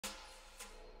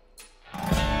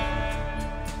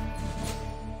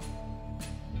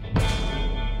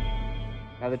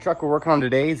Now the truck we're working on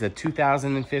today is a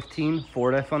 2015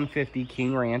 Ford F-150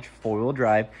 King Ranch four-wheel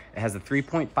drive. It has a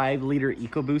 3.5 liter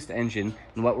EcoBoost engine,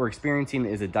 and what we're experiencing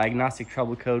is a diagnostic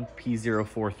trouble code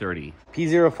P0430.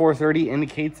 P0430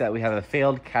 indicates that we have a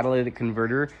failed catalytic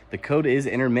converter. The code is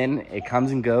intermittent, it comes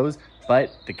and goes,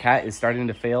 but the cat is starting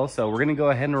to fail, so we're gonna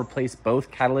go ahead and replace both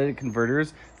catalytic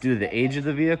converters due to the age of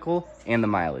the vehicle and the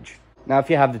mileage. Now if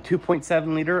you have the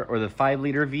 2.7 liter or the 5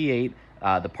 liter V8,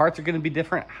 the parts are going to be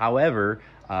different. However,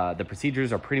 the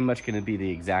procedures are pretty much going to be the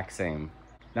exact same.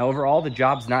 Now overall, the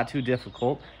job's not too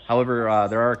difficult. However,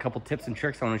 there are a couple tips and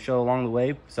tricks I want to show along the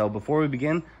way. So before we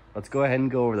begin, let's go ahead and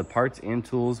go over the parts and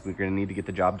tools we're going to need to get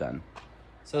the job done.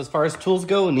 So as far as tools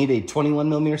go, we need a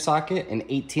 21mm socket, an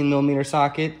 18mm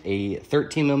socket, a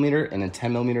 13mm, and a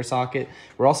 10mm socket.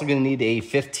 We're also going to need a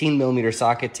 15mm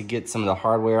socket to get some of the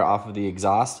hardware off of the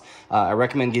exhaust. I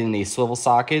recommend getting a swivel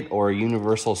socket or a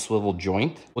universal swivel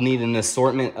joint. We'll need an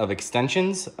assortment of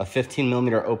extensions, a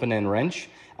 15mm open-end wrench.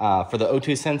 For the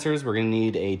O2 sensors, we're going to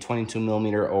need a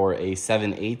 22mm or a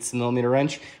 7/8mm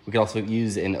wrench. We could also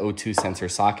use an O2 sensor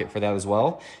socket for that as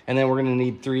well. And then we're going to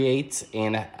need 3/8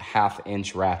 and 1/2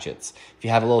 inch ratchets. If you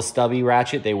have a little stubby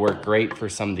ratchet, they work great for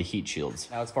some of the heat shields.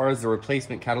 Now, as far as the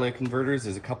replacement catalytic converters,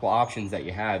 there's a couple options that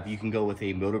you have. You can go with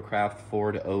a Motorcraft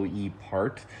Ford OE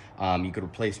part. You could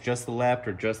replace just the left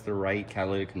or just the right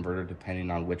catalytic converter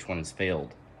depending on which one has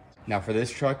failed. Now for this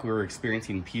truck, we're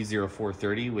experiencing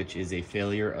P0430, which is a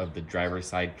failure of the driver's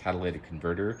side catalytic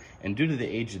converter. And due to the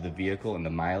age of the vehicle and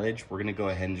the mileage, we're gonna go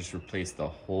ahead and just replace the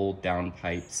whole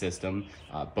downpipe system,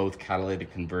 both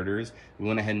catalytic converters. We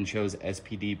went ahead and chose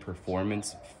SPD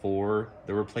Performance for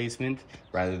the replacement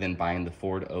rather than buying the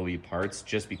Ford OE parts,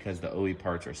 just because the OE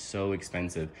parts are so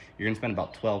expensive. You're gonna spend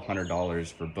about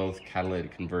 $1,200 for both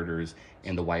catalytic converters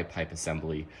and the white pipe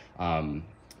assembly.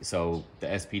 So the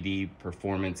SPD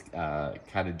Performance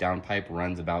catted downpipe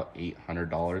runs about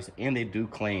 $800, and they do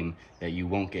claim that you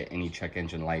won't get any check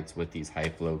engine lights with these high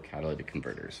flow catalytic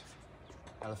converters.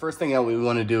 Now, the first thing that we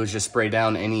want to do is just spray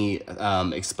down any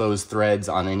exposed threads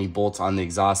on any bolts on the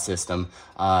exhaust system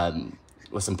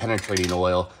with some penetrating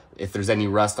oil. If there's any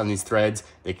rust on these threads,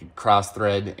 they could cross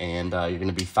thread and you're going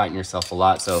to be fighting yourself a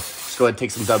lot. So just go ahead and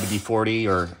take some WD-40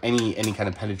 or any kind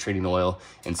of penetrating oil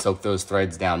and soak those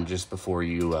threads down just before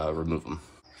you remove them.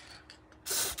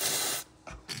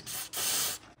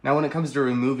 Now when it comes to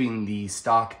removing the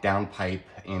stock downpipe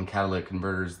and catalytic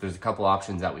converters, there's a couple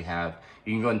options that we have.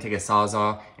 You can go ahead and take a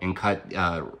Sawzall and cut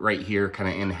right here kind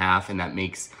of in half, and that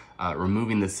makes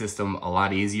removing the system a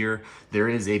lot easier. There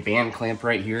is a band clamp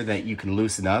right here that you can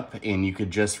loosen up, and you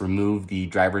could just remove the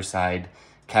driver's side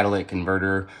catalytic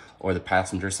converter or the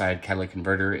passenger side catalytic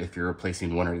converter if you're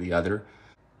replacing one or the other.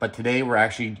 But today we're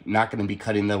actually not going to be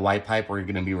cutting the white pipe, we're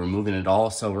going to be removing it all.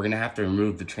 So we're going to have to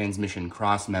remove the transmission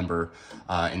cross member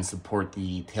and support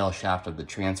the tail shaft of the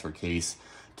transfer case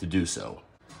to do so.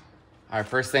 All right,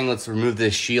 first thing, let's remove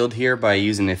this shield here by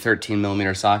using a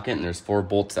 13mm socket, and there's 4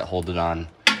 bolts that hold it on.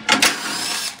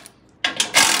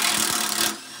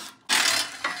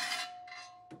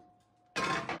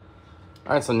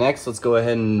 All right, so next, let's go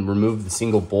ahead and remove the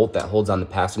single bolt that holds on the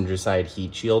passenger side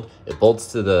heat shield. It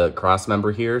bolts to the cross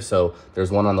member here, so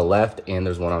there's one on the left and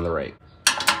there's one on the right.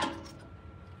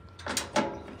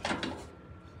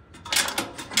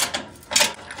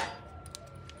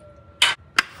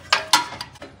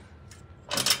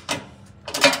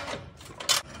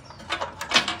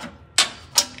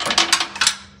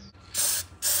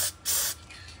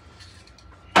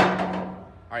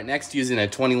 All right, next, using a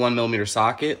 21mm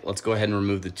socket, let's go ahead and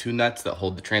remove the 2 nuts that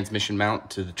hold the transmission mount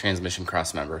to the transmission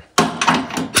cross member.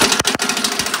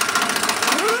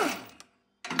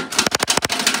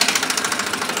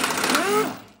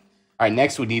 All right,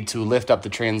 next we need to lift up the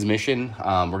transmission.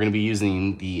 We're gonna be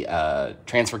using the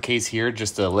transfer case here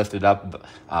just to lift it up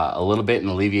a little bit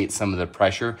and alleviate some of the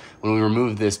pressure. When we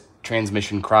remove this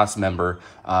transmission cross member,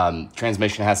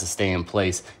 transmission has to stay in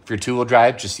place. If you're 2-wheel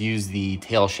drive, just use the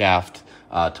tail shaft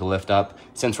to lift up.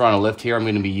 Since we're on a lift here, I'm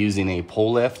going to be using a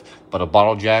pole lift, but a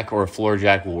bottle jack or a floor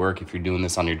jack will work if you're doing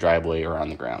this on your driveway or on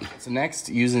the ground. So next,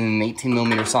 using an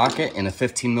 18mm socket and a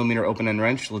 15mm open-end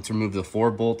wrench, let's remove the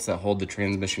 4 bolts that hold the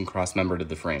transmission cross member to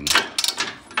the frame.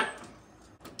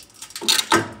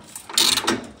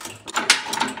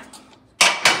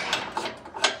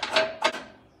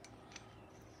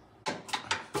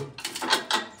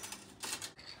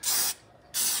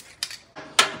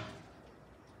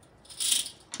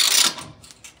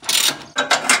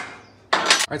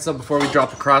 All right, so before we drop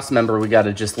the cross member, we got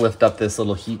to just lift up this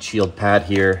little heat shield pad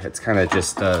here. It's kind of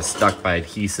just stuck by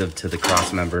adhesive to the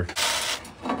cross member.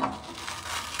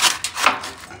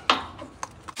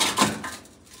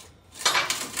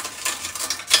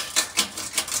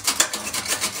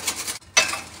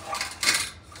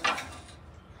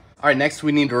 All right, next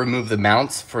we need to remove the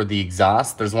mounts for the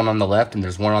exhaust. There's one on the left and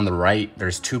there's one on the right.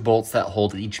 There's 2 bolts that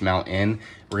hold each mount in.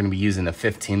 We're gonna be using a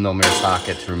 15mm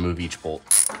socket to remove each bolt.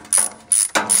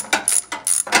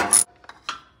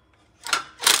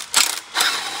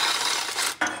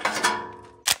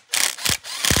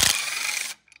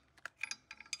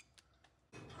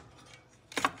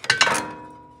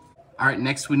 All right,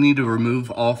 next we need to remove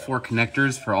all 4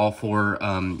 connectors for all 4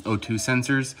 O2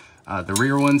 sensors. The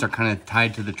rear ones are kind of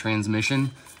tied to the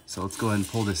transmission. So let's go ahead and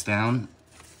pull this down.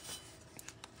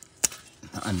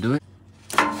 Undo it.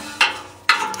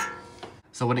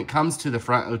 So when it comes to the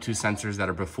front O2 sensors that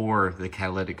are before the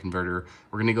catalytic converter,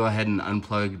 we're gonna go ahead and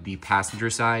unplug the passenger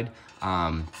side,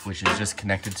 which is just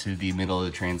connected to the middle of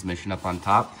the transmission up on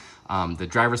top. The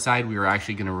driver side, we are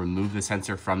actually gonna remove the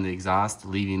sensor from the exhaust,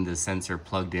 leaving the sensor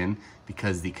plugged in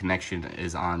because the connection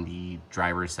is on the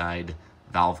driver side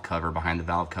valve cover, behind the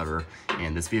valve cover,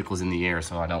 and this vehicle is in the air,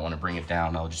 so I don't want to bring it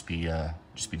down. I'll just be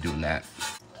doing that.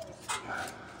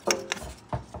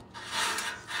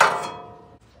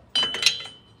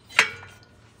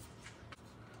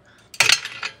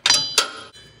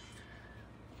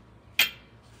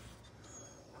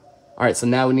 All right, so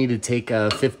now we need to take a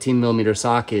 15mm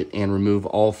socket and remove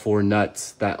all 4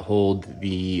 nuts that hold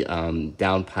the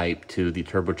downpipe to the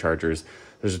turbochargers.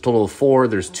 There's a total of 4,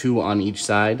 there's 2 on each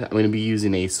side. I'm gonna be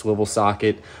using a swivel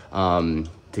socket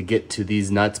to get to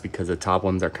these nuts because the top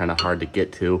ones are kind of hard to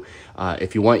get to.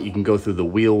 If you want, you can go through the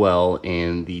wheel well,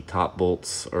 and the top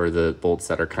bolts, or the bolts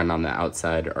that are kind of on the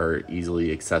outside, are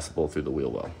easily accessible through the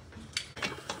wheel well.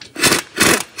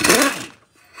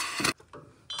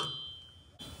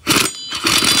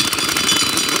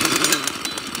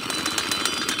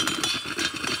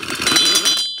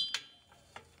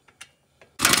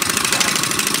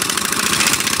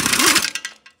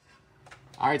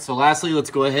 All right, so lastly, let's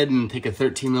go ahead and take a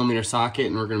 13mm socket,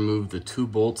 and we're gonna move the 2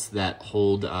 bolts that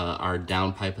hold our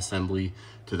downpipe assembly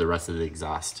to the rest of the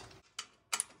exhaust.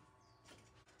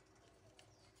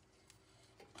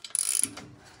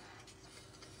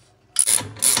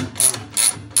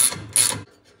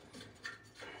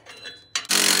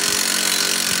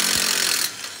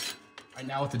 All right,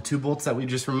 now with the 2 bolts that we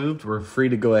just removed, we're free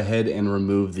to go ahead and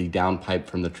remove the downpipe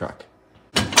from the truck.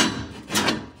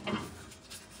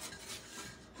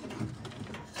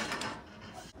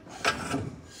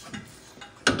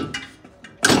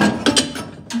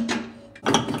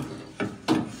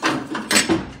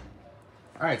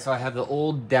 All right, so I have the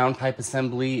old downpipe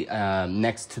assembly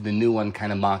next to the new one,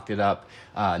 kind of mocked it up.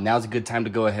 Now's a good time to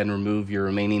go ahead and remove your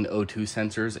remaining O2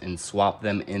 sensors and swap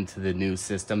them into the new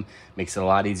system. Makes it a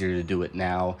lot easier to do it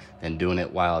now than doing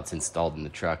it while it's installed in the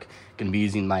truck. Gonna be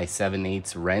using my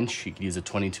 7/8 wrench. You can use a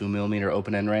 22mm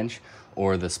open end wrench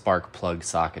or the spark plug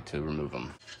socket to remove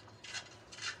them.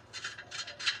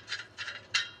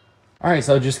 All right,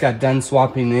 so I just got done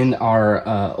swapping in our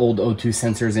old O2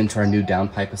 sensors into our new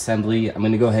downpipe assembly. I'm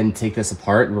gonna go ahead and take this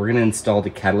apart. We're gonna install the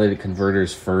catalytic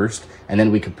converters first, and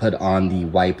then we can put on the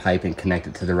Y pipe and connect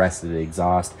it to the rest of the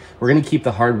exhaust. We're gonna keep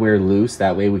the hardware loose.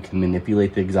 That way we can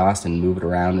manipulate the exhaust and move it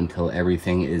around until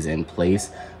everything is in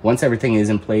place. Once everything is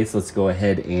in place, let's go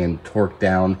ahead and torque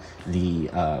down the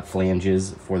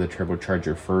flanges for the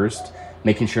turbocharger first,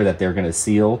 making sure that they're gonna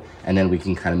seal, and then we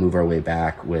can kind of move our way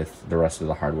back with the rest of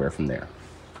the hardware from there.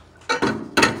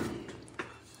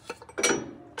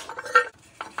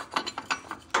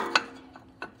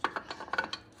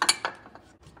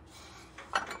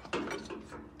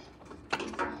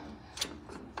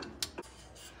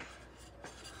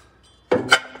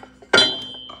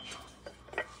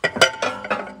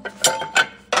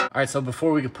 All right, so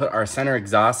before we can put our center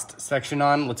exhaust section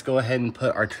on, let's go ahead and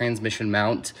put our transmission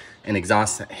mount and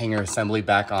exhaust hanger assembly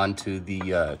back onto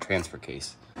the transfer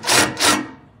case.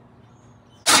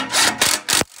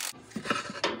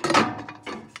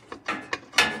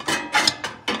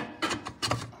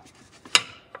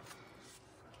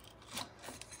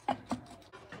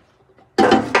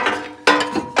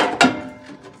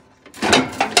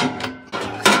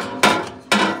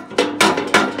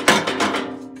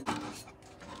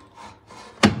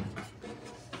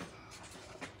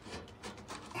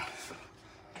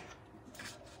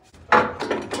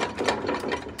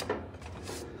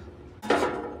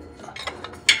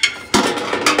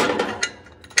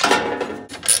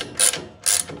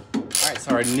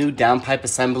 So our new downpipe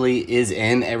assembly is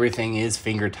in, everything is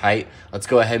finger tight. Let's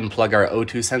go ahead and plug our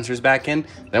O2 sensors back in.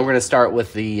 Then we're gonna start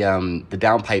with the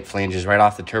downpipe flanges right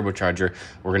off the turbocharger.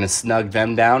 We're gonna snug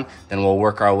them down, then we'll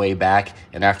work our way back,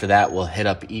 and after that, we'll hit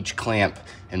up each clamp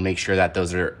and make sure that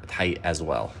those are tight as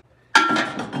well.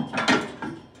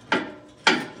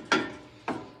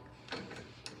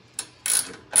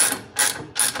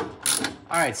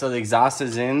 All right, so the exhaust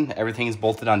is in, everything is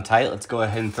bolted on tight. Let's go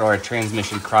ahead and throw our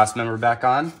transmission cross member back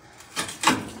on.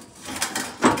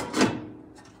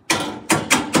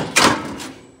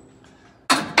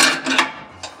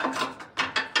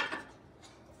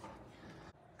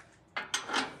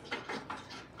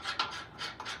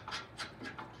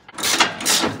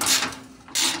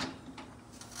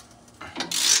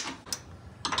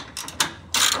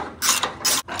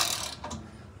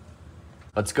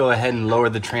 Let's go ahead and lower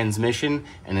the transmission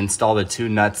and install the 2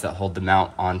 nuts that hold the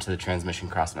mount onto the transmission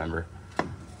cross member.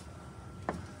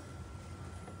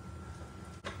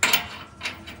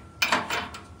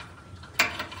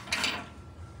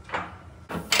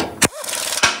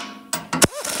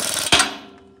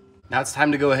 Now it's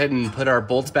time to go ahead and put our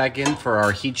bolts back in for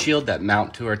our heat shield that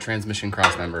mount to our transmission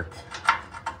cross member.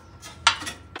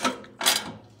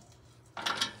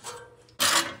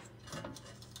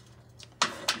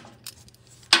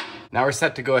 Now we're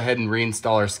set to go ahead and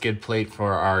reinstall our skid plate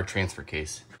for our transfer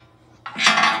case.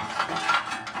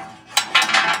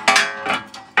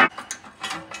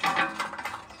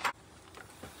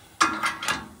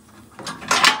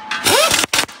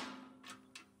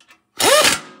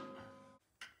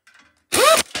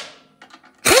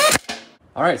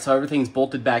 All right, so everything's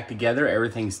bolted back together,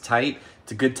 everything's tight.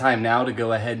 It's a good time now to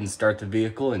go ahead and start the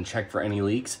vehicle and check for any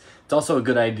leaks. It's also a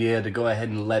good idea to go ahead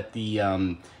and let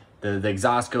the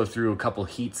exhaust go through a couple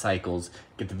heat cycles,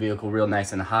 get the vehicle real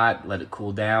nice and hot, let it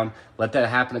cool down. Let that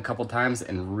happen a couple times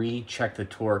and recheck the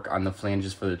torque on the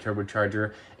flanges for the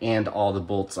turbocharger and all the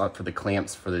bolts up for the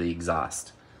clamps for the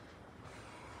exhaust.